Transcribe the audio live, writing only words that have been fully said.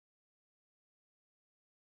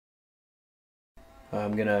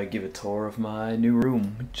I'm gonna give a tour of my new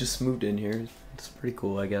room. Just moved in here. It's pretty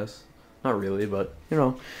cool, I guess. Not really, but you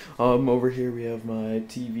know. Over here we have my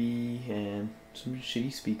TV and some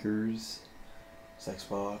shitty speakers. It's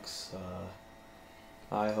Xbox,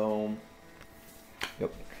 iHome.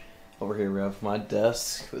 Yep. Over here we have my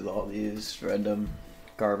desk with all these random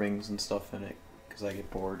carvings and stuff in it, because I get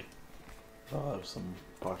bored. Some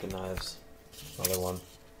pocket knives. Another one.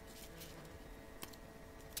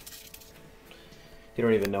 You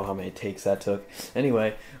don't even know how many takes that took.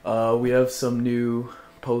 Anyway, we have some new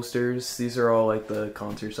posters. These are all like the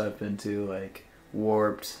concerts I've been to, like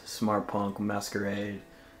Warped, Smart Punk, Masquerade,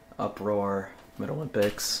 Uproar, Mid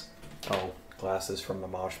Olympics. Oh, glasses from the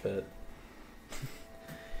mosh pit.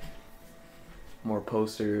 More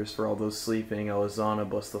posters for all those sleeping. Alizana,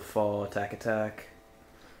 Bust the Fall, Attack Attack.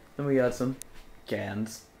 Then we got some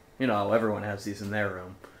cans. You know, everyone has these in their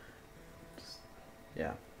room.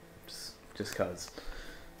 Just cause.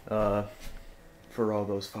 For all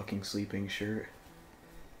those fucking sleeping shirt.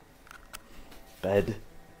 Bed.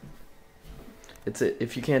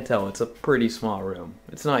 If you can't tell, it's a pretty small room.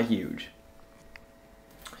 It's not huge.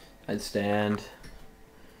 Nightstand,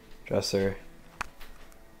 dresser,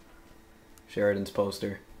 Sheridan's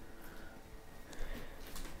poster.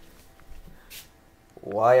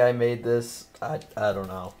 Why I made this, I don't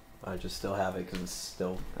know. I just still have it because it's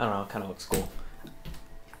still, I don't know, it kind of looks cool.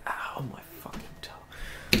 Ow, my fucking toe.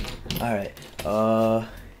 Alright,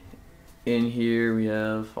 in here we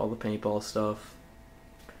have all the paintball stuff.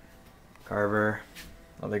 Carver,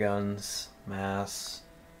 other guns, mass,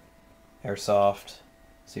 airsoft,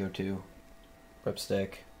 CO2,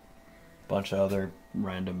 ripstick, bunch of other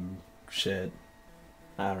random shit.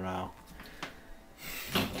 I don't know.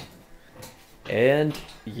 And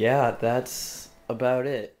yeah, that's about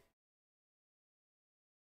it.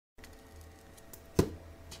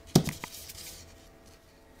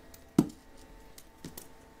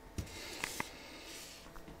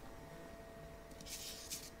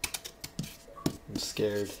 I'm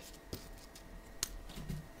scared.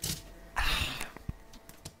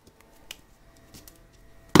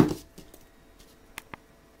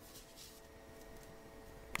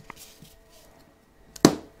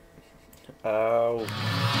 Ow.